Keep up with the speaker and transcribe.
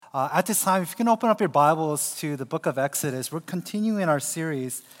At this time, if you can open up your Bibles to the book of Exodus, we're continuing our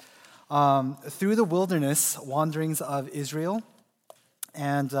series through the wilderness wanderings of Israel.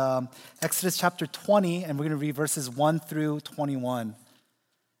 And Exodus chapter 20, and we're going to read verses 1 through 21.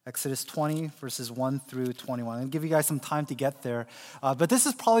 Exodus 20, verses 1 through 21. I'll give you guys some time to get there. But this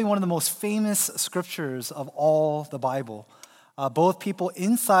is probably one of the most famous scriptures of all the Bible. Both people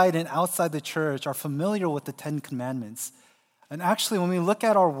inside and outside the church are familiar with the Ten Commandments. And actually, when we look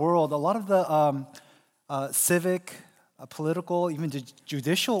at our world, a lot of the civic, political, even the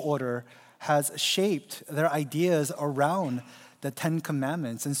judicial order has shaped their ideas around the Ten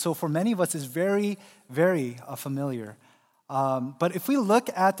Commandments. And so for many of us, it's very, very familiar. But if we look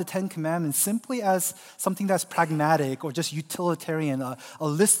at the Ten Commandments simply as something that's pragmatic or just utilitarian, a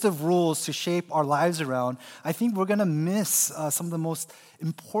list of rules to shape our lives around, I think we're going to miss some of the most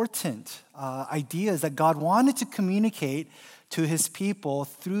important ideas that God wanted to communicate to his people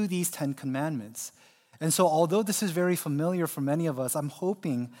through these Ten Commandments. And so although this is very familiar for many of us, I'm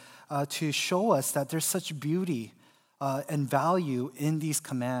hoping to show us that there's such beauty and value in these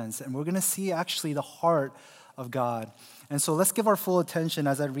commands. And we're going to see actually the heart of God. And so let's give our full attention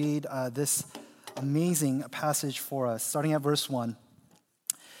as I read this amazing passage for us, starting at verse 1.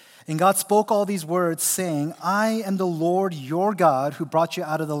 And God spoke all these words, saying, I am the Lord your God who brought you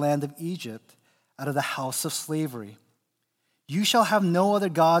out of the land of Egypt, out of the house of slavery. You shall have no other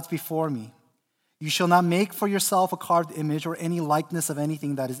gods before me. You shall not make for yourself a carved image or any likeness of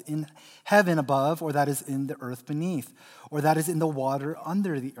anything that is in heaven above, or that is in the earth beneath, or that is in the water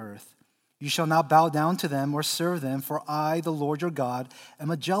under the earth. You shall not bow down to them or serve them, for I, the Lord your God,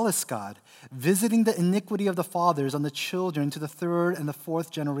 am a jealous God, visiting the iniquity of the fathers on the children to the third and the fourth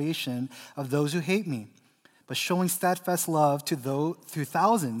generation of those who hate me, but showing steadfast love through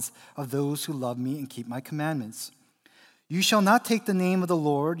thousands of those who love me and keep my commandments. You shall not take the name of the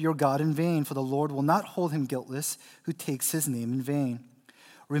Lord your God in vain, for the Lord will not hold him guiltless who takes his name in vain.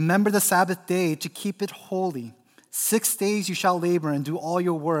 Remember the Sabbath day to keep it holy. 6 days you shall labor and do all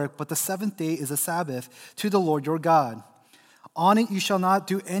your work, but the seventh day is a Sabbath to the Lord your God. On it you shall not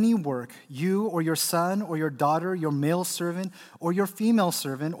do any work, you or your son or your daughter, your male servant or your female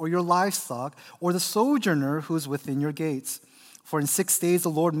servant, or your livestock, or the sojourner who is within your gates. For in 6 days the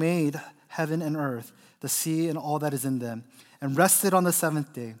Lord made heaven and earth, the sea and all that is in them, and rested on the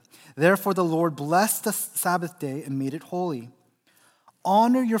seventh day. Therefore the Lord blessed the Sabbath day and made it holy.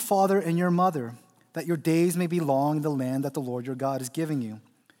 Honor your father and your mother, that your days may be long in the land that the Lord your God is giving you.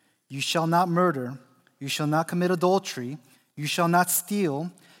 You shall not murder, you shall not commit adultery, you shall not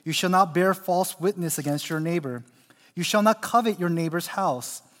steal, you shall not bear false witness against your neighbor. You shall not covet your neighbor's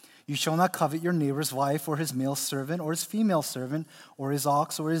house. You shall not covet your neighbor's wife or his male servant or his female servant or his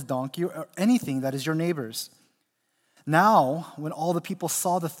ox or his donkey or anything that is your neighbor's. Now, when all the people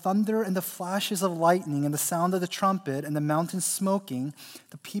saw the thunder and the flashes of lightning and the sound of the trumpet and the mountain smoking,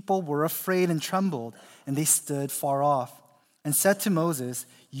 the people were afraid and trembled, and they stood far off and said to Moses,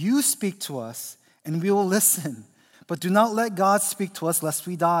 You speak to us, and we will listen, but do not let God speak to us lest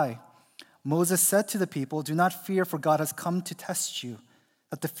we die. Moses said to the people, Do not fear, for God has come to test you,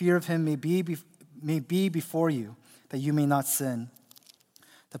 that the fear of him may be before you, that you may not sin.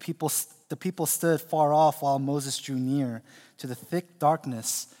 The people stood far off while Moses drew near to the thick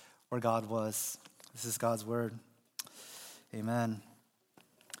darkness where God was. This is God's word. Amen.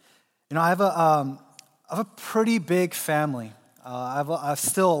 You know, I have a pretty big family. I have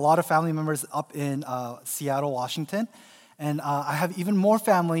still a lot of family members up in Seattle, Washington, and I have even more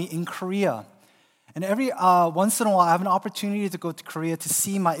family in Korea. And every once in a while, I have an opportunity to go to Korea to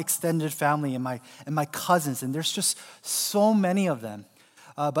see my extended family and my cousins, and there's just so many of them.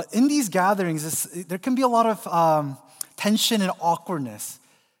 But in these gatherings, there can be a lot of tension and awkwardness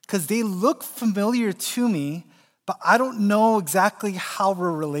because they look familiar to me, but I don't know exactly how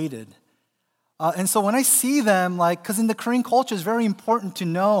we're related. And so when I see them, because in the Korean culture, it's very important to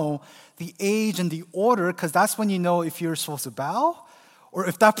know the age and the order, because that's when you know if you're supposed to bow or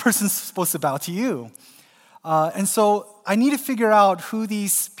if that person's supposed to bow to you. And so I need to figure out who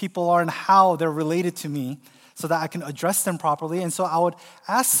these people are and how they're related to me so that I can address them properly. And so I would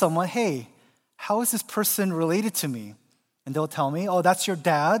ask someone, hey, how is this person related to me? And they'll tell me, oh, that's your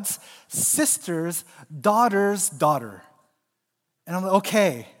dad's sister's daughter's daughter. And I'm like,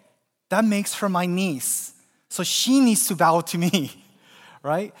 okay, that makes her my niece. So she needs to bow to me,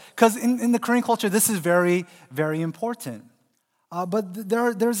 right? Because in the Korean culture, this is very, very important. But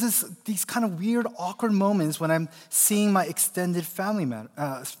there's these kind of weird, awkward moments when I'm seeing my extended family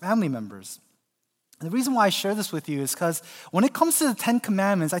members. And the reason why I share this with you is because when it comes to the Ten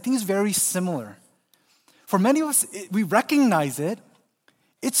Commandments, I think it's very similar. For many of us, we recognize it.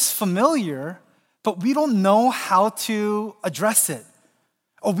 It's familiar, but we don't know how to address it.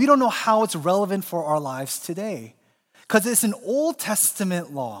 Or we don't know how it's relevant for our lives today. Because it's an Old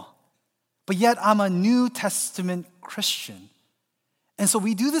Testament law, but yet I'm a New Testament Christian. And so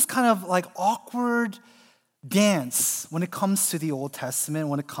we do this kind of like awkward dance when it comes to the Old Testament,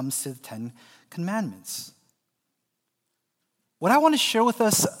 when it comes to the Ten Commandments. What I want to share with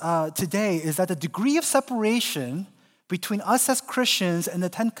us today is that the degree of separation between us as Christians and the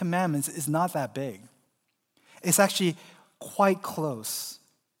Ten Commandments is not that big. It's actually quite close.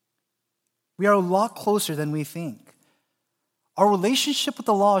 We are a lot closer than we think. Our relationship with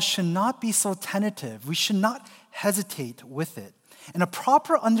the law should not be so tentative. We should not hesitate with it. And a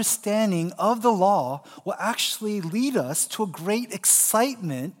proper understanding of the law will actually lead us to a great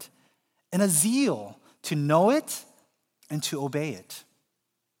excitement and a zeal to know it and to obey it.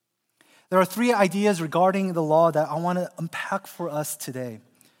 There are 3 ideas regarding the law that I want to unpack for us today.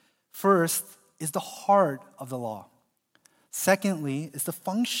 First is the heart of the law. Secondly is the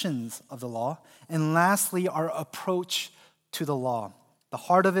functions of the law. And lastly, our approach to the law. The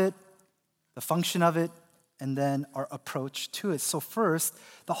heart of it, the function of it, and then our approach to it. So first,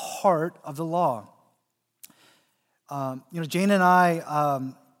 the heart of the law. Jane and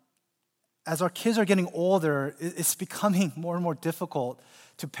I, as our kids are getting older, it's becoming more and more difficult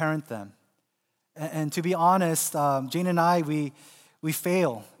to parent them. And to be honest, Jane and I, we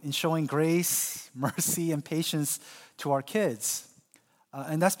fail in showing grace, mercy, and patience to our kids.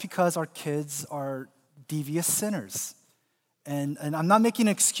 And that's because our kids are devious sinners. And I'm not making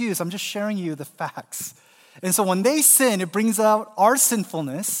an excuse, I'm just sharing you the facts. And so when they sin, it brings out our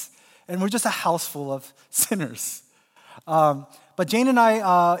sinfulness, and we're just a house full of sinners. But Jane and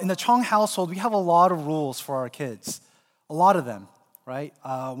I, in the Chong household, we have a lot of rules for our kids. A lot of them, right?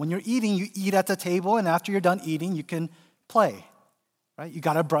 When you're eating, you eat at the table, and after you're done eating, you can play, right? You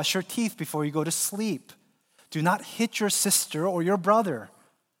gotta brush your teeth before you go to sleep. Do not hit your sister or your brother.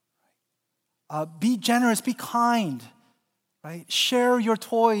 Be generous, be kind. Right? Share your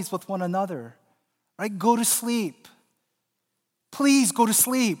toys with one another. Right? Go to sleep. Please go to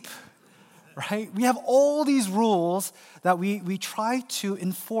sleep. Right? We have all these rules that we try to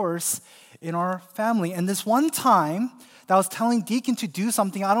enforce in our family. And this one time that I was telling Deacon to do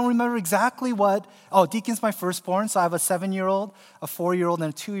something, I don't remember exactly what. Oh, Deacon's my firstborn, so I have a 7-year-old, a 4-year-old,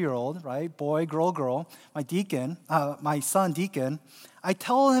 and a 2-year-old, right? Boy, girl. My son, Deacon. I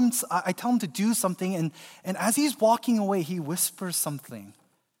tell him to do something, and as he's walking away, he whispers something.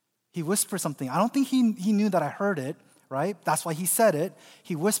 I don't think he knew that I heard it, right? That's why he said it.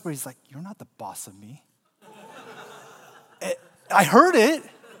 He whispered, he's like, "You're not the boss of me." I heard it,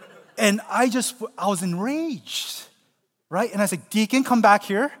 and I was enraged, right? And I said, "Deacon, come back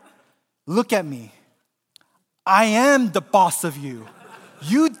here. Look at me. I am the boss of you.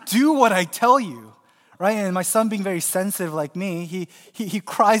 You do what I tell you." Right? And my son, being very sensitive like me, he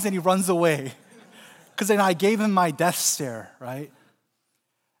cries and he runs away. Because then I gave him my death stare, right?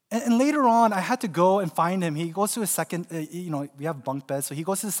 And later on, I had to go and find him. He goes to his second, we have bunk beds, so he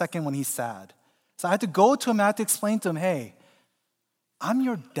goes to the second when he's sad. So I had to go to him, I had to explain to him, "Hey, I'm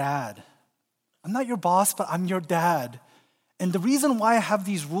your dad. I'm not your boss, but I'm your dad. And the reason why I have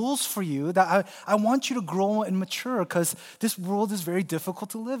these rules for you, that I want you to grow and mature, because this world is very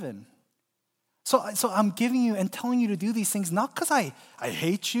difficult to live in. So I'm giving you and telling you to do these things, not because I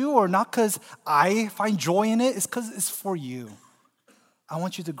hate you or not because I find joy in it. It's because it's for you. I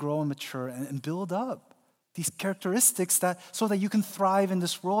want you to grow and mature and build up these characteristics so that you can thrive in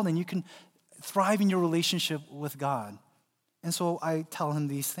this world and you can thrive in your relationship with God." And so I tell him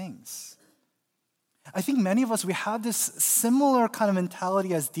these things. I think many of us, we have this similar kind of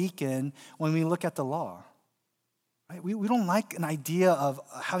mentality as Deacon when we look at the law. Right? We don't like an idea of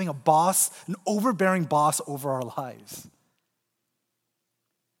having a boss, an overbearing boss over our lives.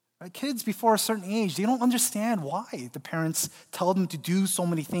 Right? Kids before a certain age, they don't understand why the parents tell them to do so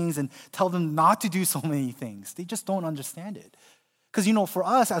many things and tell them not to do so many things. They just don't understand it. Because, for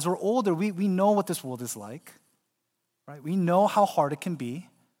us, as we're older, we know what this world is like. Right? We know how hard it can be.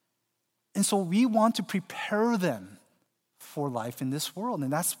 And so we want to prepare them for life in this world.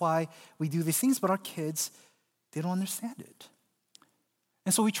 And that's why we do these things. But our kids, they don't understand it.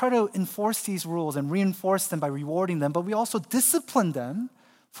 And so we try to enforce these rules and reinforce them by rewarding them, but we also discipline them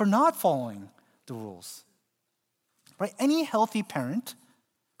for not following the rules. Right? Any healthy parent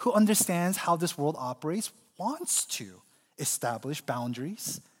who understands how this world operates wants to establish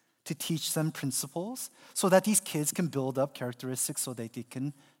boundaries, to teach them principles, so that these kids can build up characteristics so that they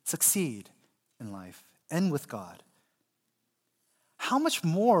can succeed in life and with God. How much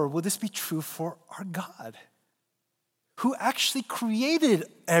more will this be true for our God? who actually created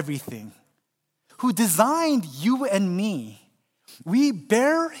everything, who designed you and me. We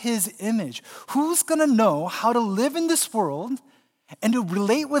bear his image. Who's going to know how to live in this world and to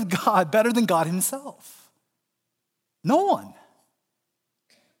relate with God better than God himself? No one.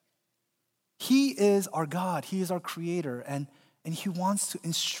 He is our God. He is our creator. And he wants to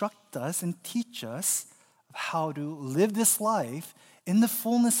instruct us and teach us how to live this life in the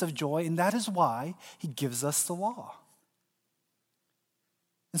fullness of joy. And that is why he gives us the law.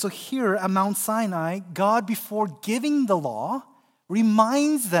 And so here at Mount Sinai, God, before giving the law,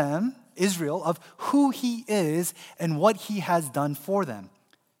 reminds them, Israel, of who he is and what he has done for them.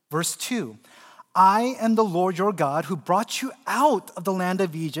 Verse 2, I am the Lord your God who brought you out of the land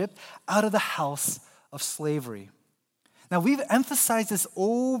of Egypt, out of the house of slavery. Now, we've emphasized this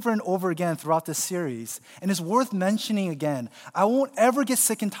over and over again throughout this series, and it's worth mentioning again. I won't ever get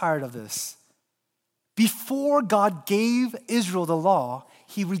sick and tired of this. Before God gave Israel the law,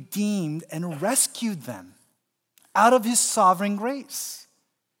 he redeemed and rescued them out of his sovereign grace.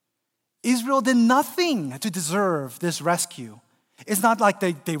 Israel did nothing to deserve this rescue. It's not like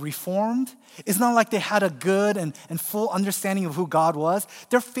they reformed. It's not like they had a good and full understanding of who God was.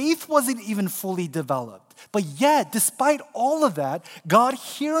 Their faith wasn't even fully developed. But yet, despite all of that, God,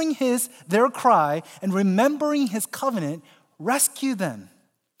 hearing their cry and remembering his covenant, rescued them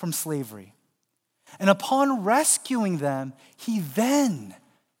from slavery. And upon rescuing them, he then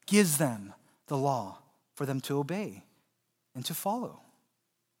gives them the law for them to obey and to follow.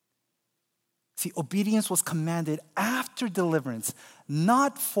 See, obedience was commanded after deliverance,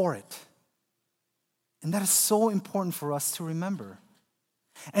 not for it. And that is so important for us to remember.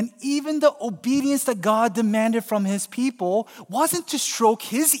 And even the obedience that God demanded from his people wasn't to stroke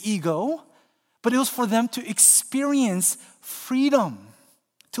his ego, but it was for them to experience freedom,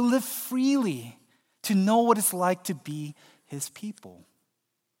 to live freely, to know what it's like to be his people.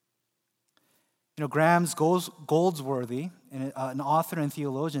 You know, Graham Goldsworthy, an author and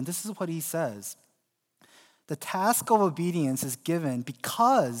theologian, this is what he says. The task of obedience is given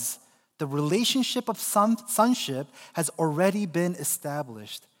because the relationship of sonship has already been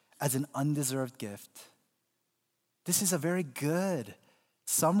established as an undeserved gift. This is a very good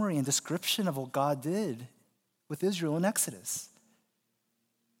summary and description of what God did with Israel in Exodus.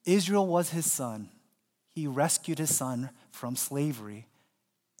 Israel was his son. He rescued his son from slavery,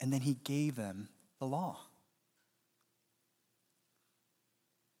 and then he gave them the law.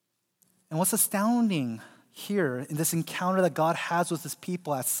 And what's astounding here in this encounter that God has with his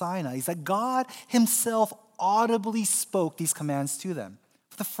people at Sinai is that God himself audibly spoke these commands to them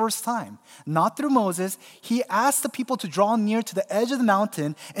for the first time. Not through Moses. He asked the people to draw near to the edge of the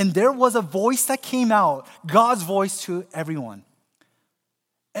mountain, and there was a voice that came out, God's voice to everyone.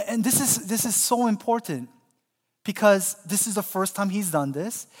 And this is so important because this is the first time he's done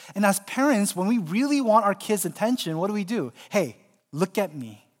this. And as parents, when we really want our kids' attention, what do? Hey, look at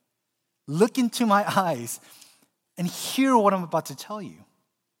me. Look into my eyes and hear what I'm about to tell you.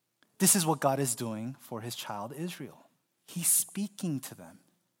 This is what God is doing for his child Israel. He's speaking to them.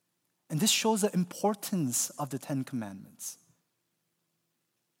 And this shows the importance of the Ten Commandments.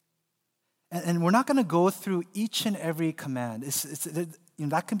 And we're not going to go through each and every command.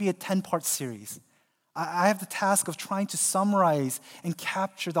 That can be a 10-part series. I have the task of trying to summarize and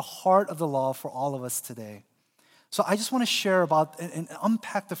capture the heart of the law for all of us today. So I just want to share about and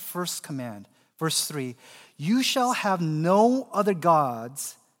unpack the first command. Verse 3, you shall have no other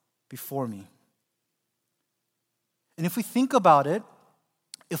gods before me. And if we think about it,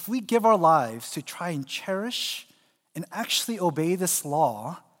 if we give our lives to try and cherish and actually obey this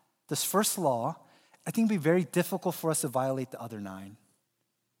law, this first law, I think it would be very difficult for us to violate the other 9.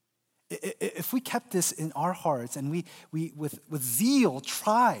 If we kept this in our hearts and we with zeal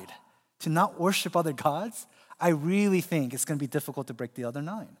tried to not worship other gods, I really think it's going to be difficult to break the other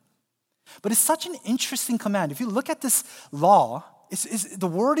 9. But it's such an interesting command. If you look at this law, the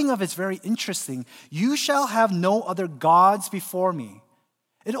wording of it's very interesting. You shall have no other gods before me.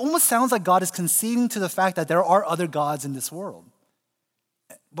 It almost sounds like God is conceding to the fact that there are other gods in this world.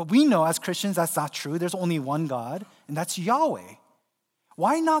 But we know as Christians that's not true. There's only one God, and that's Yahweh.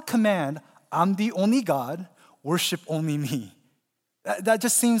 Why not command, I'm the only God, worship only me? That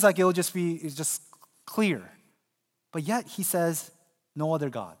just seems like it's just clear. But yet he says, no other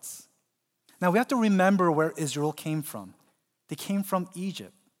gods. Now we have to remember where Israel came from. They came from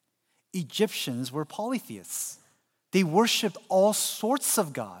Egypt. Egyptians were polytheists. They worshiped all sorts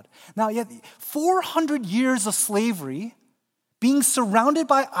of God. Now yet 400 years of slavery, being surrounded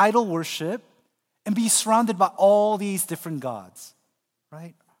by idol worship, and being surrounded by all these different gods,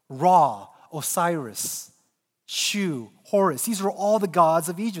 right? Ra, Osiris, Shu, Horus. These were all the gods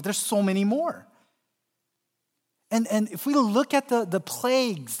of Egypt. There's so many more. And if we look at the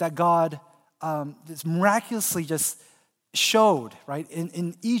plagues that God just miraculously just showed, right,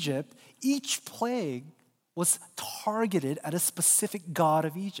 in Egypt, each plague was targeted at a specific god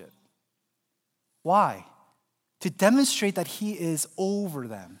of Egypt. Why? To demonstrate that he is over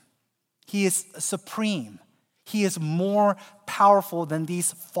them. He is supreme. He is more powerful than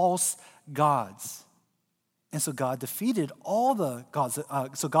these false gods. And so God defeated all the gods.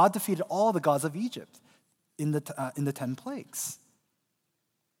 God defeated all the gods of Egypt in the 10 plagues.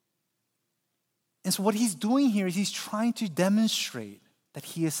 And so what he's doing here is he's trying to demonstrate that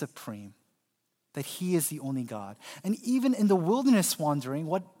he is supreme, that he is the only God. And even in the wilderness wandering,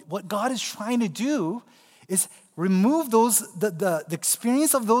 what God is trying to do is remove the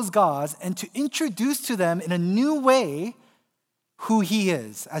experience of those gods and to introduce to them in a new way who he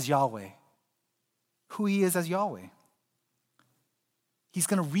is as Yahweh. Who he is as Yahweh. He's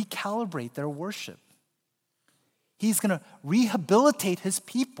going to recalibrate their worship. He's going to rehabilitate his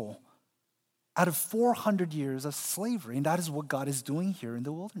people out of 400 years of slavery. And that is what God is doing here in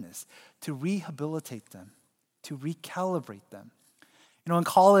the wilderness, to rehabilitate them, to recalibrate them. You know, in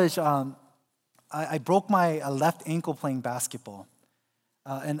college, I broke my left ankle playing basketball.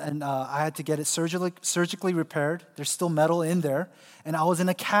 And I had to get it surgically repaired. There's still metal in there. And I was in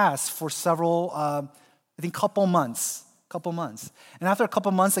a cast for several, I think couple months. And after a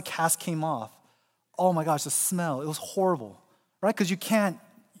couple months, the cast came off. Oh my gosh, the smell, it was horrible, right? Because you can't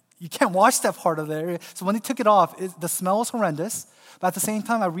wash that part of there. So when they took it off, the smell was horrendous. But at the same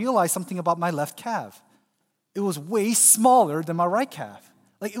time, I realized something about my left calf. It was way smaller than my right calf.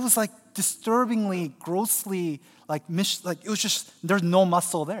 Like, it was like disturbingly, grossly, it was just, there's no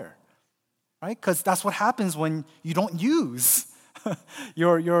muscle there, right? Because that's what happens when you don't use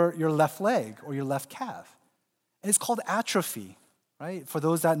your left leg or your left calf. And it's called atrophy, right? For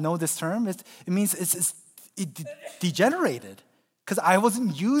those that know this term, it means it degenerated because I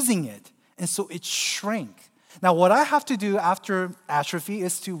wasn't using it, and so it shrank. Now, what I have to do after atrophy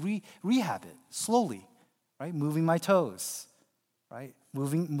is to rehab it slowly, right? Moving my toes, right?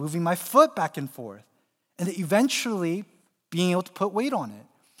 Moving my foot back and forth, and eventually being able to put weight on it.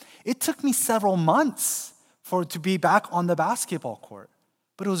 It took me several months to be back on the basketball court,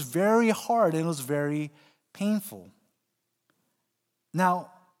 but it was very hard and it was very painful.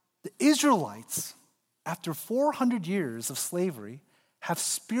 Now, the Israelites, after 400 years of slavery, have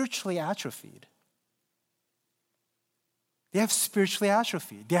spiritually atrophied. They have spiritually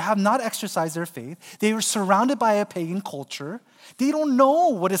atrophied. They have not exercised their faith. They were surrounded by a pagan culture. They don't know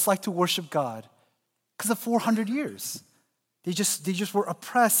what it's like to worship God because of 400 years. They just were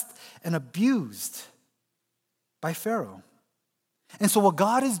oppressed and abused by Pharaoh. And so what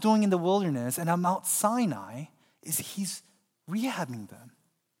God is doing in the wilderness and on Mount Sinai is he's rehabbing them,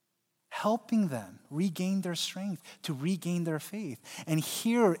 helping them regain their strength, to regain their faith. And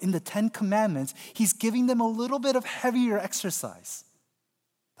here in the 10 Commandments, he's giving them a little bit of heavier exercise.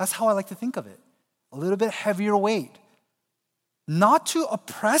 That's how I like to think of it. A little bit heavier weight. Not to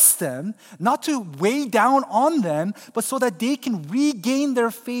oppress them, not to weigh down on them, but so that they can regain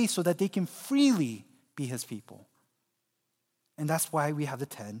their faith, so that they can freely be his people. And that's why we have the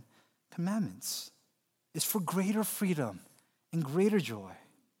 10 Commandments. It's for greater freedom and greater joy.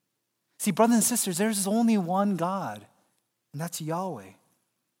 See, brothers and sisters, there's only one God, and that's Yahweh.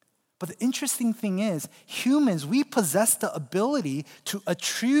 But the interesting thing is, humans, we possess the ability to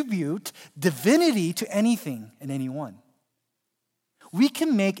attribute divinity to anything and anyone. We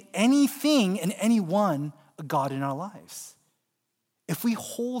can make anything and anyone a God in our lives if we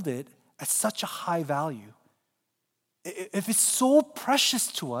hold it at such a high value. If it's so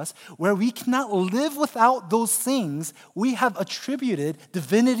precious to us, where we cannot live without those things, we have attributed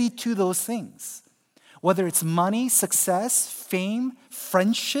divinity to those things. Whether it's money, success, fame,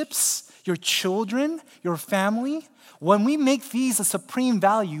 friendships, your children, your family, when we make these a supreme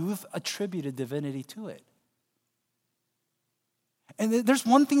value, we've attributed divinity to it. And there's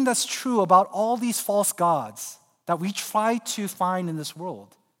one thing that's true about all these false gods that we try to find in this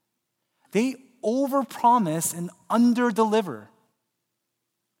world. They overpromise and underdeliver.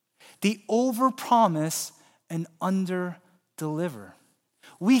 They overpromise and underdeliver.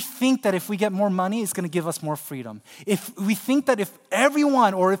 We think that if we get more money, it's going to give us more freedom. If we think that if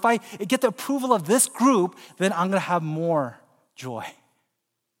everyone, or if I get the approval of this group, then I'm going to have more joy.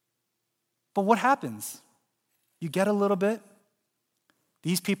 But what happens? You get a little bit,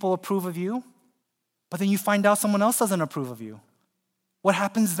 these people approve of you, but then you find out someone else doesn't approve of you. What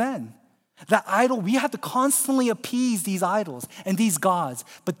happens then? That idol, we have to constantly appease these idols and these gods,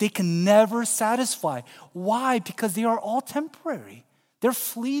 but they can never satisfy. Why? Because they are all temporary. They're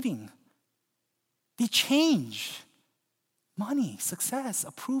fleeting. They change. Money, success,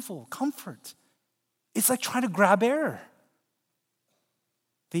 approval, comfort. It's like trying to grab air.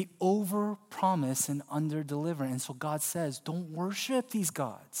 They overpromise and underdeliver. And so God says, don't worship these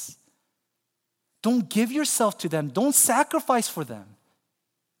gods. Don't give yourself to them. Don't sacrifice for them.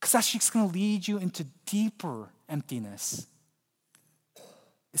 Because that's just going to lead you into deeper emptiness.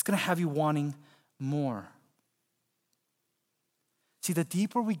 It's going to have you wanting more. See, the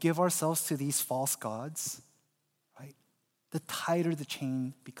deeper we give ourselves to these false gods, right, the tighter the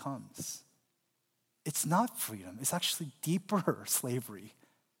chain becomes. It's not freedom. It's actually deeper slavery.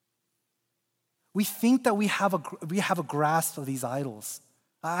 We think that we have a grasp of these idols.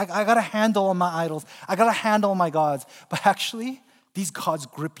 I got a handle on my idols. I got a handle on my gods. But actually, these gods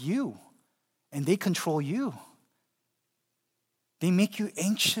grip you and they control you. They make you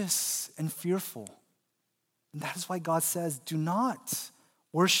anxious and fearful. And that is why God says, do not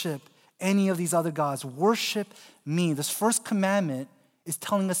worship any of these other gods. Worship me. This first commandment is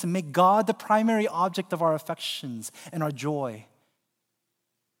telling us to make God the primary object of our affections and our joy.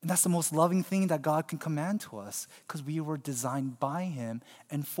 And that's the most loving thing that God can command to us because we were designed by Him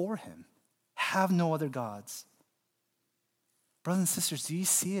and for Him. Have no other gods. Brothers and sisters, do you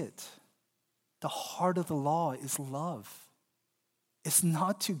see it? The heart of the law is love. It's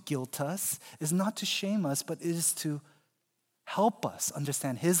not to guilt us, it's not to shame us, but it is to help us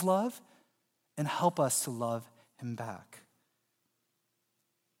understand His love and help us to love Him back.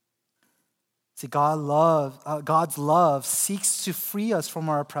 See, God's love seeks to free us from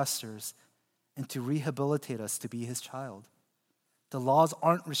our oppressors and to rehabilitate us to be His child. The laws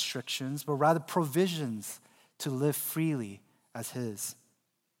aren't restrictions, but rather provisions to live freely as His.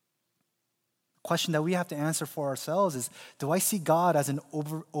 The question that we have to answer for ourselves is, do I see God as an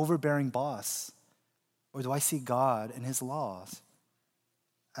overbearing boss? Or do I see God and His laws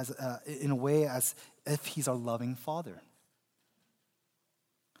as in a way as if He's our loving Father?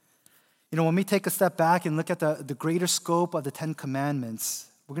 You know, when we take a step back and look at the greater scope of the Ten Commandments,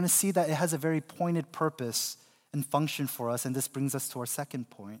 we're going to see that it has a very pointed purpose and function for us, and this brings us to our second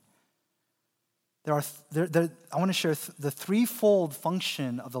point. I want to share the threefold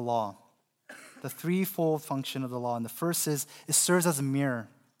function of the law. The threefold function of the law. And the first is, it serves as a mirror.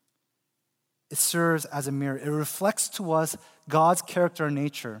 It serves as a mirror. It reflects to us God's character and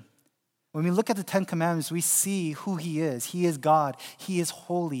nature. When we look at the Ten Commandments, we see who He is. He is God. He is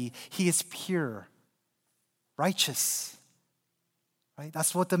holy. He is pure, righteous. Right?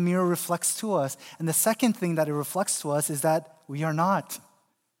 That's what the mirror reflects to us. And the second thing that it reflects to us is that we are not.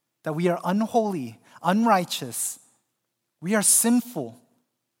 That we are unholy, unrighteous. We are sinful.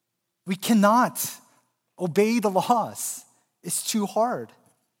 We cannot obey the laws. It's too hard.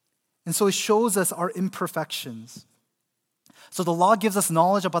 And so it shows us our imperfections. So the law gives us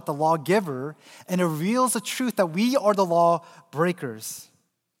knowledge about the lawgiver, and it reveals the truth that we are the law breakers.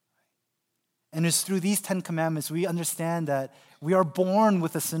 And it's through these 10 commandments we understand that we are born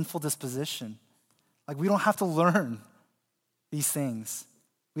with a sinful disposition. Like, we don't have to learn these things.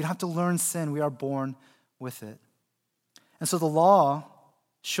 We don't have to learn sin. We are born with it. And so the law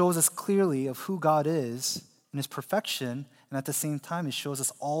shows us clearly of who God is and His perfection, and at the same time it shows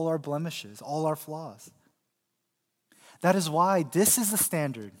us all our blemishes, all our flaws. That is why this is the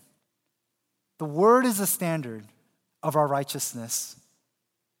standard. The Word is the standard of our righteousness.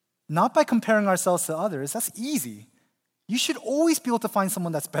 Not by comparing ourselves to others. That's easy. You should always be able to find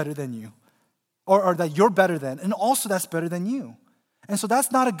someone that's better than you, or that you're better than, and also that's better than you. And so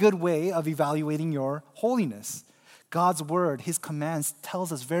that's not a good way of evaluating your holiness. God's Word, His commands,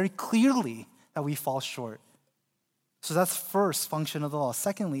 tells us very clearly that we fall short. So that's first function of the law.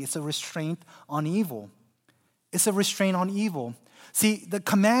 Secondly, it's a restraint on evil. It's a restraint on evil. See, the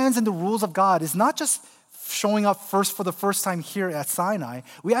commands and the rules of God is not just showing up for the first time here at Sinai.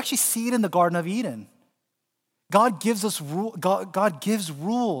 We actually see it in the Garden of Eden. God gives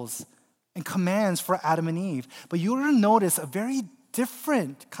rules and commands for Adam and Eve. But you're going to notice a very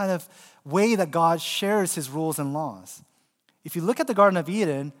different kind of way that God shares His rules and laws. If you look at the Garden of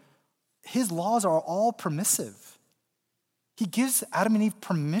Eden, His laws are all permissive. He gives Adam and Eve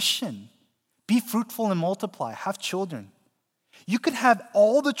permission. Be fruitful and multiply. Have children. You could have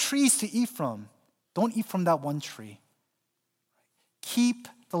all the trees to eat from. Don't eat from that one tree. Keep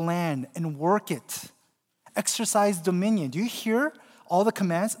the land and work it. Exercise dominion. Do you hear all the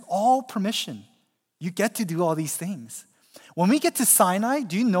commands? All permission. You get to do all these things. When we get to Sinai,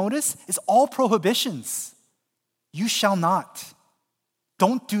 do you notice? It's all prohibitions. You shall not.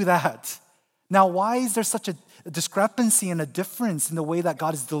 Don't do that. Now, why is there such a discrepancy and a difference in the way that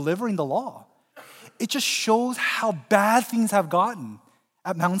God is delivering the law? It just shows how bad things have gotten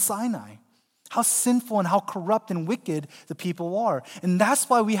at Mount Sinai, how sinful and how corrupt and wicked the people are. And that's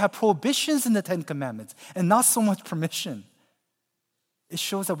why we have prohibitions in the Ten Commandments and not so much permission. It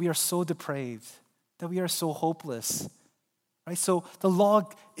shows that we are so depraved, that we are so hopeless. Right? So the law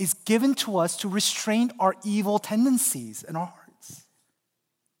is given to us to restrain our evil tendencies in our hearts,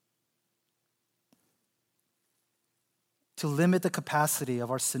 to limit the capacity of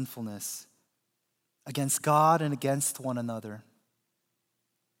our sinfulness against God and against one another.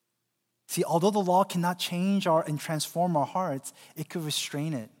 See, although the law cannot change and transform our hearts, it could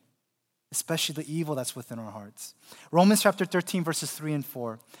restrain it, especially the evil that's within our hearts. Romans chapter 13, verses 3 and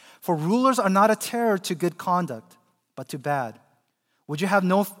 4. For rulers are not a terror to good conduct, but to bad. Would you have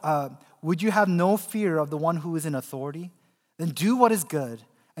no fear of the one who is in authority? Then do what is good,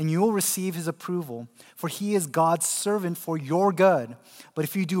 and you will receive his approval, for he is God's servant for your good. But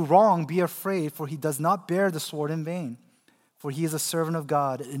if you do wrong, be afraid, for he does not bear the sword in vain. For he is a servant of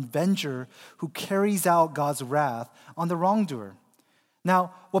God, an avenger who carries out God's wrath on the wrongdoer.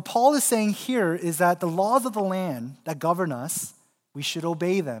 Now, what Paul is saying here is that the laws of the land that govern us, we should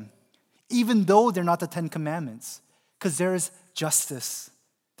obey them, even though they're not the Ten Commandments, because there is justice.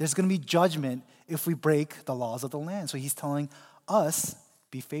 There's going to be judgment if we break the laws of the land. So he's telling us,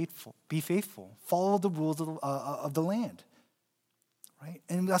 be faithful, follow the rules of the land, right?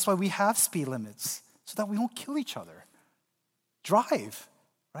 And that's why we have speed limits, so that we don't kill each other. Drive,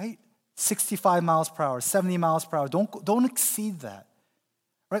 right? 65 miles per hour, 70 miles per hour. Don't exceed that,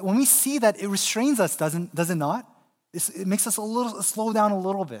 right? When we see that, it restrains us, does it not? It makes us slow down a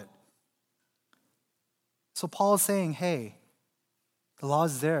little bit. So Paul is saying, hey, the law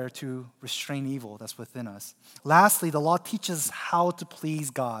is there to restrain evil that's within us. Lastly, the law teaches how to please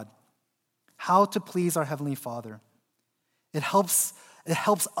God, how to please our Heavenly Father. It helps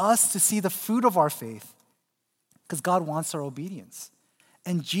us to see the fruit of our faith, because God wants our obedience.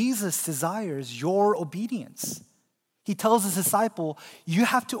 And Jesus desires your obedience. He tells his disciple, you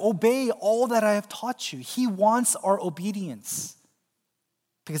have to obey all that I have taught you. He wants our obedience,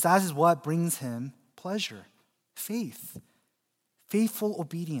 because that is what brings him pleasure, faith. Faithful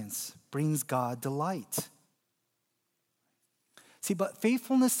obedience brings God delight. See, but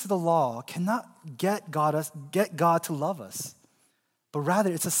faithfulness to the law cannot get God to love us, but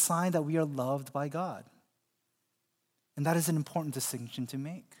rather it's a sign that we are loved by God. And that is an important distinction to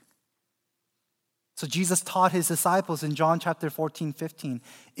make. So Jesus taught his disciples in John chapter 14, 15,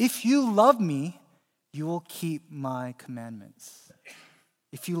 if you love me, you will keep my commandments.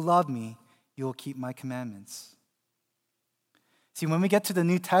 If you love me, you will keep my commandments. See, when we get to the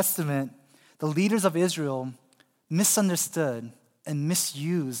New Testament, the leaders of Israel misunderstood and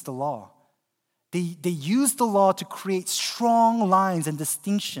misused the law. They used the law to create strong lines and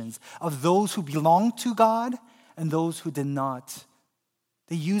distinctions of those who belonged to God and those who did not.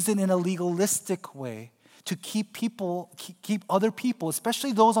 They used it in a legalistic way to keep other people,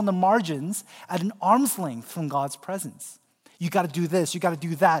 especially those on the margins, at an arm's length from God's presence. You got to do this, you got to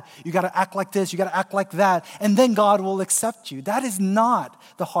do that, you got to act like this, you got to act like that, and then God will accept you. That is not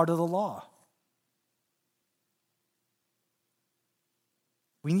the heart of the law.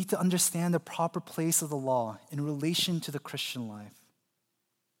 We need to understand the proper place of the law in relation to the Christian life.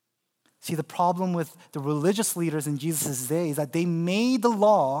 See, the problem with the religious leaders in Jesus' day is that they made the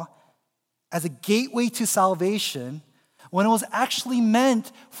law as a gateway to salvation when it was actually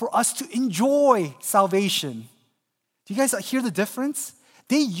meant for us to enjoy salvation. Do you guys hear the difference?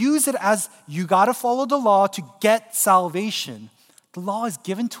 They use it as you got to follow the law to get salvation. The law is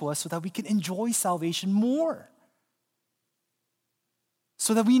given to us so that we can enjoy salvation more,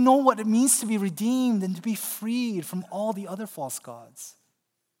 so that we know what it means to be redeemed and to be freed from all the other false gods.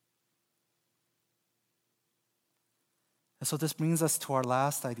 And so this brings us to our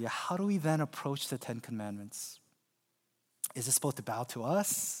last idea. How do we then approach the Ten Commandments? Is it supposed to bow to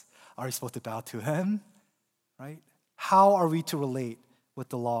us? Are we supposed to bow to him? Right? How are we to relate with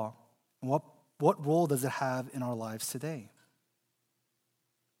the law? And what role does it have in our lives today?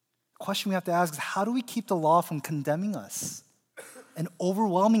 The question we have to ask is, how do we keep the law from condemning us and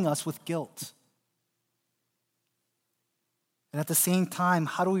overwhelming us with guilt? And at the same time,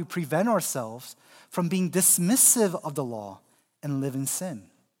 how do we prevent ourselves from being dismissive of the law and live in sin?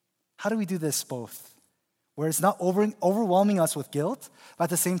 How do we do this both? Where it's not overwhelming us with guilt, but at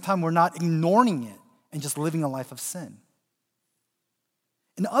the same time, we're not ignoring it and just living a life of sin.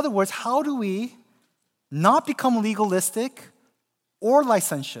 In other words, how do we not become legalistic or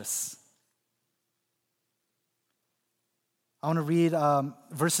licentious? I want to read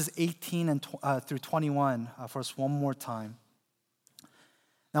verses 18 through 21 for us one more time.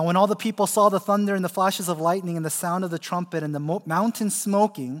 Now, when all the people saw the thunder and the flashes of lightning and the sound of the trumpet and the mountain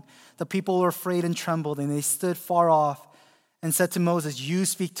smoking, the people were afraid and trembled, and they stood far off and said to Moses, "You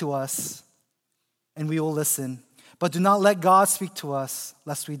speak to us, and we will listen. But do not let God speak to us,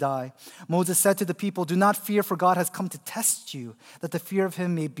 lest we die." Moses said to the people, "Do not fear, for God has come to test you, that the fear of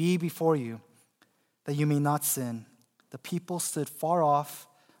him may be before you, that you may not sin." The people stood far off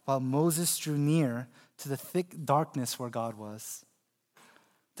while Moses drew near to the thick darkness where God was.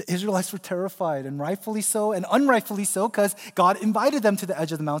 The Israelites were terrified, and rightfully so, and unrightfully so, because God invited them to the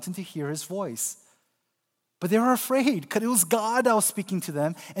edge of the mountain to hear his voice. But they were afraid, because it was God that was speaking to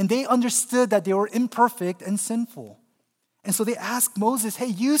them, and they understood that they were imperfect and sinful. And so they asked Moses, "Hey,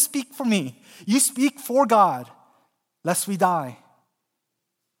 you speak for me. You speak for God, lest we die."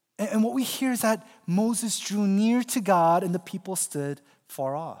 And what we hear is that Moses drew near to God, and the people stood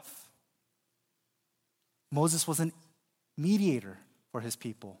far off. Moses was a mediator for his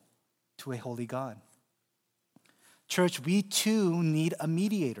people to a holy God. Church, we too need a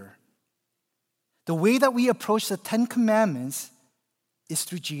mediator. The way that we approach the 10 Commandments is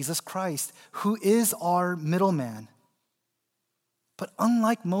through Jesus Christ, who is our middleman. But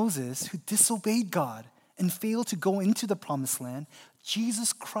unlike Moses, who disobeyed God and failed to go into the promised land,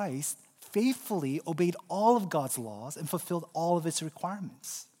 Jesus Christ faithfully obeyed all of God's laws and fulfilled all of its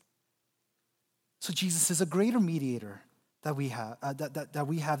requirements. So Jesus is a greater mediator that we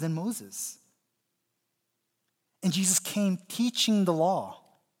have than Moses. And Jesus came teaching the law.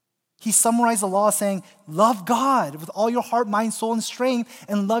 He summarized the law saying, love God with all your heart, mind, soul, and strength,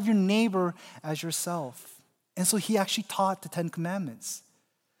 and love your neighbor as yourself. And so he actually taught the 10 Commandments.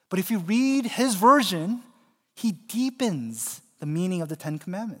 But if you read his version, he deepens the meaning of the 10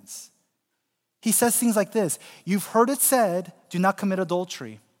 Commandments. He says things like this: "You've heard it said, do not commit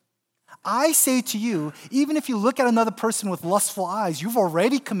adultery. I say to you, even if you look at another person with lustful eyes, you've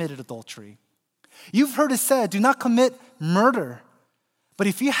already committed adultery. You've heard it said, do not commit murder. But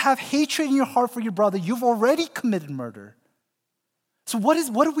if you have hatred in your heart for your brother, you've already committed murder." So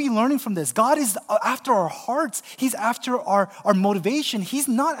what are we learning from this? God is after our hearts. He's after our motivation. He's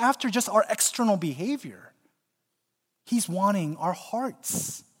not after just our external behavior. He's wanting our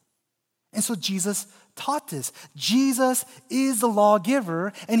hearts. And so Jesus taught this. Jesus is the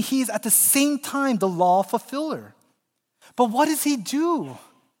lawgiver, and he is at the same time the law fulfiller. But what does he do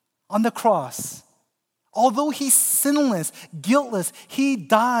on the cross? Although he's sinless, guiltless, he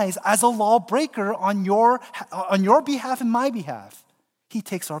dies as a lawbreaker on your behalf and my behalf. He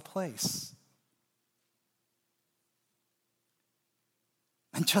takes our place.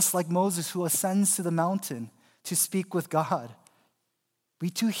 And just like Moses, who ascends to the mountain to speak with God, we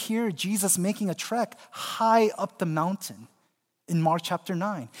too hear Jesus making a trek high up the mountain in Mark chapter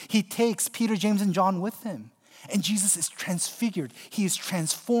 9. He takes Peter, James, and John with him. And Jesus is transfigured. He is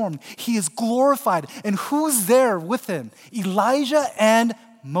transformed. He is glorified. And who's there with him? Elijah and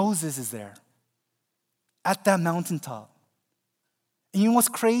Moses is there at that mountaintop. And you know what's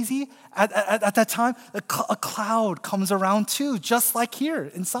crazy? At that time, a cloud comes around too, just like here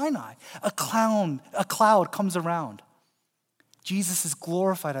in Sinai. A cloud comes around. Jesus is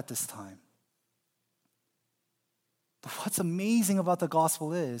glorified at this time. But what's amazing about the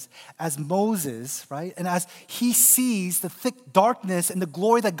gospel is, as Moses, right, and as he sees the thick darkness and the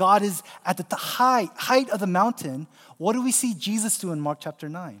glory that God is at the height of the mountain, what do we see Jesus do in Mark chapter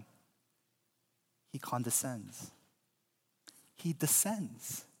 9? He condescends. He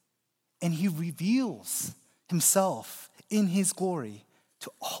descends. And he reveals himself in his glory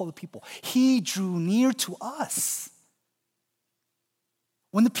to all the people. He drew near to us.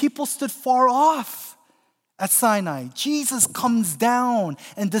 When the people stood far off at Sinai, Jesus comes down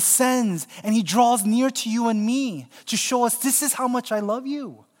and descends, and he draws near to you and me to show us, this is how much I love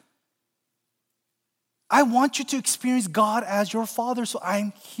you. I want you to experience God as your Father, so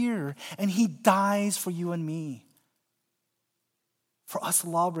I'm here, and he dies for you and me. For us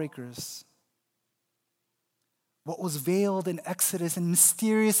lawbreakers. What was veiled in Exodus and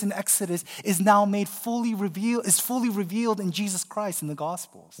mysterious in Exodus is now made fully revealed in Jesus Christ in the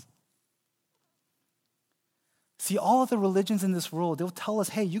Gospels. See, all of the religions in this world, they'll tell us,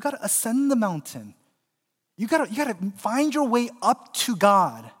 hey, you got to ascend the mountain. You got to find your way up to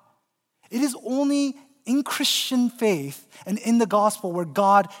God. It is only in Christian faith and in the gospel where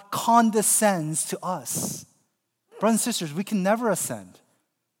God condescends to us. Brothers and sisters, we can never ascend.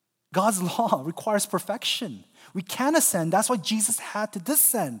 God's law requires perfection. We can ascend. That's why Jesus had to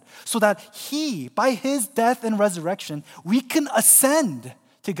descend, so that he, by his death and resurrection, we can ascend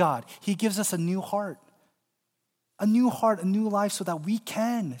to God. He gives us a new heart, a new heart, a new life, so that we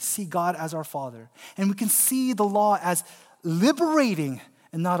can see God as our Father. And we can see the law as liberating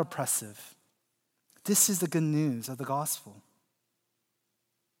and not oppressive. This is the good news of the gospel.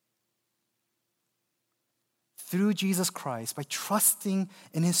 Through Jesus Christ, by trusting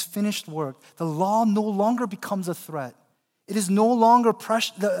in his finished work, the law no longer becomes a threat. It is no longer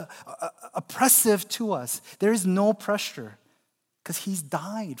oppressive to us. There is no pressure because he's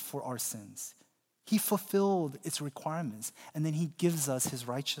died for our sins. He fulfilled its requirements, and then he gives us his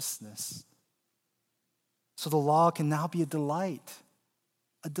righteousness. So the law can now be a delight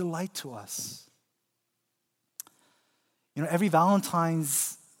to us. You know, every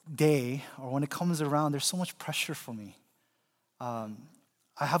Valentine's Day, or when it comes around, there's so much pressure for me. I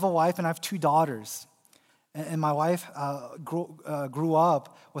have a wife and I have 2 daughters. And my wife grew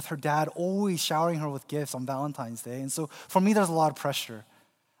up with her dad always showering her with gifts on Valentine's Day. And so for me, there's a lot of pressure.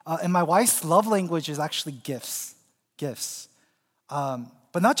 And my wife's love language is actually gifts.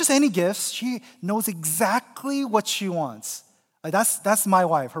 But not just any gifts. She knows exactly what she wants. That's my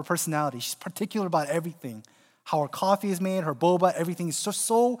wife, her personality. She's particular about everything. How her coffee is made, her boba, everything is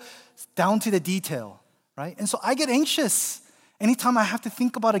so down to the detail, right? And so I get anxious anytime I have to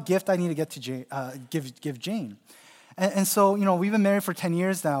think about a gift I need to get to give Jane. And so, you know, we've been married for 10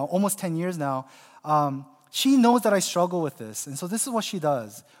 years now, almost 10 years now. She knows that I struggle with this. And so this is what she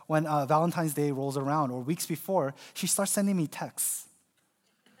does when Valentine's Day rolls around or weeks before. She starts sending me texts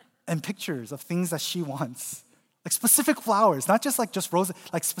and pictures of things that she wants. Like specific flowers, not just roses,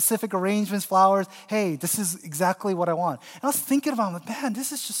 like specific arrangements, flowers. Hey, this is exactly what I want. And I was thinking about, like, man,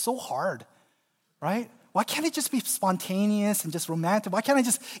 this is just so hard, right? Why can't it just be spontaneous and just romantic? Why can't I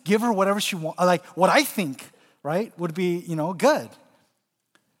just give her whatever she wants, like what I think, right, would be, you know, good?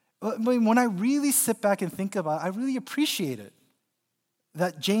 But when I really sit back and think about it, I really appreciate it.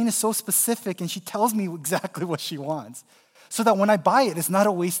 That Jane is so specific and she tells me exactly what she wants. So that when I buy it, it's not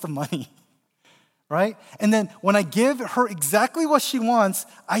a waste of money. Right? And then when I give her exactly what she wants,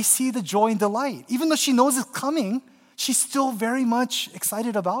 I see the joy and delight. Even though she knows it's coming, she's still very much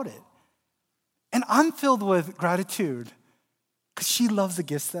excited about it. And I'm filled with gratitude because she loves the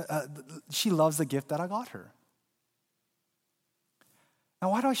gift that I got her.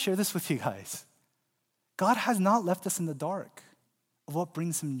 Now, why do I share this with you guys? God has not left us in the dark of what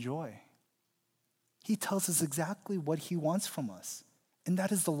brings him joy. He tells us exactly what he wants from us, and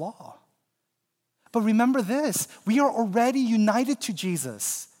that is the law. But remember this, we are already united to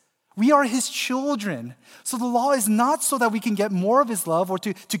Jesus. We are his children. So the law is not so that we can get more of his love or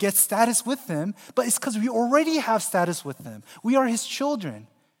to get status with him, but it's because we already have status with him. We are his children.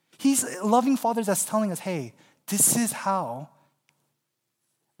 He's a loving father that's telling us, hey, this is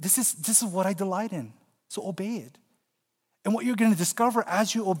what I delight in. So obey it. And what you're going to discover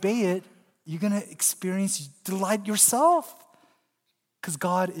as you obey it, you're going to experience delight yourself because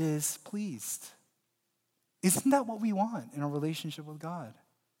God is pleased. Isn't that what we want in our relationship with God?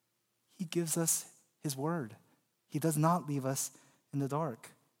 He gives us his word. He does not leave us in the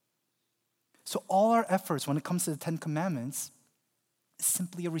dark. So all our efforts when it comes to the 10 Commandments is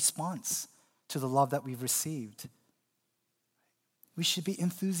simply a response to the love that we've received. We should be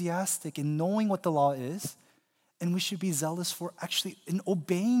enthusiastic in knowing what the law is, and we should be zealous for actually in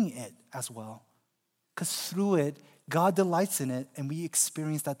obeying it as well. Because through it, God delights in it, and we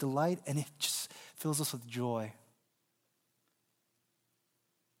experience that delight, and it just fills us with joy.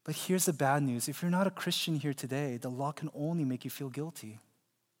 But here's the bad news. If you're not a Christian here today, the law can only make you feel guilty.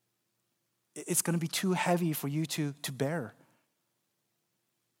 It's going to be too heavy for you to bear.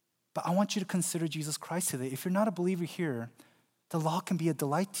 But I want you to consider Jesus Christ today. If you're not a believer here, the law can be a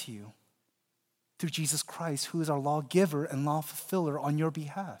delight to you through Jesus Christ, who is our lawgiver and law fulfiller on your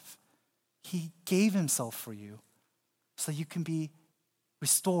behalf. He gave himself for you so you can be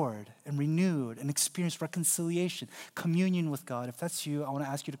restored and renewed and experience reconciliation, communion with God. If that's you, I want to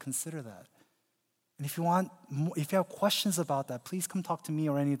ask you to consider that. And if you have questions about that, please come talk to me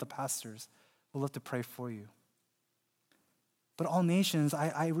or any of the pastors. We'll love to pray for you. But all nations,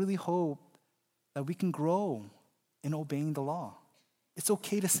 I really hope that we can grow in obeying the law. It's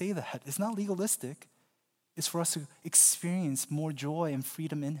okay to say that. It's not legalistic. It's for us to experience more joy and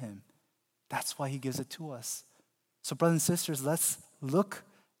freedom in him. That's why he gives it to us. So brothers and sisters, let's look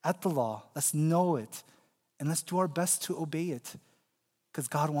at the law. Let's know it. And let's do our best to obey it. Because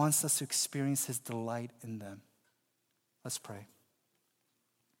God wants us to experience his delight in them. Let's pray.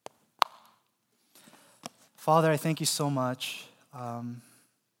 Father, I thank you so much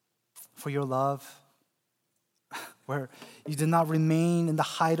for your love. where you did not remain in the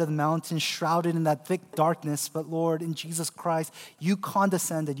height of the mountain, shrouded in that thick darkness, but Lord, in Jesus Christ, you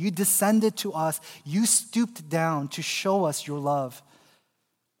condescended, you descended to us, you stooped down to show us your love.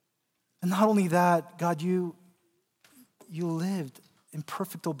 And not only that, God, you lived in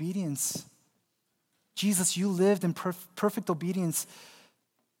perfect obedience. Jesus, you lived in perfect obedience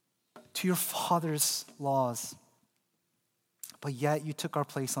to your Father's laws. But yet you took our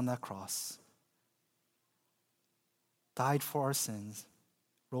place on that cross, died for our sins,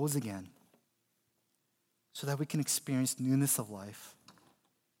 rose again, so that we can experience newness of life.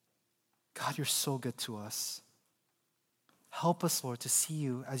 God, you're so good to us. Help us, Lord, to see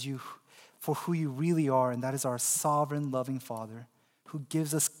you for who you really are, and that is our sovereign, loving Father who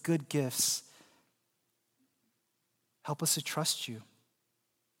gives us good gifts. Help us to trust you.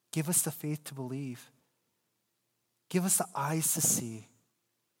 Give us the faith to believe. Give us the eyes to see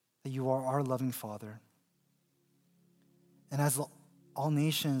that you are our loving Father. And as all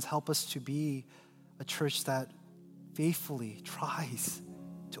nations, help us to be a church that faithfully tries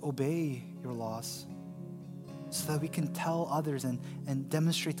to obey your laws so that we can tell others and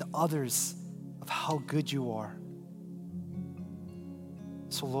demonstrate to others of how good you are.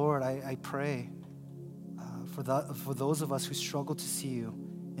 So Lord, I pray for those of us who struggle to see you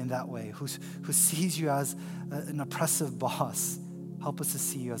in that way, who sees you as an oppressive boss, help us to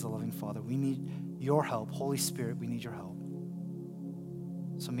see you as a loving Father. We need your help. Holy Spirit, we need your help.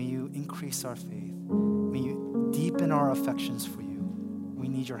 So may you increase our faith. May you deepen our affections for you. We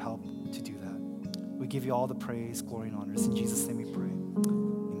need your help to do that. We give you all the praise, glory, and honors. In Jesus' name we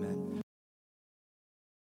pray.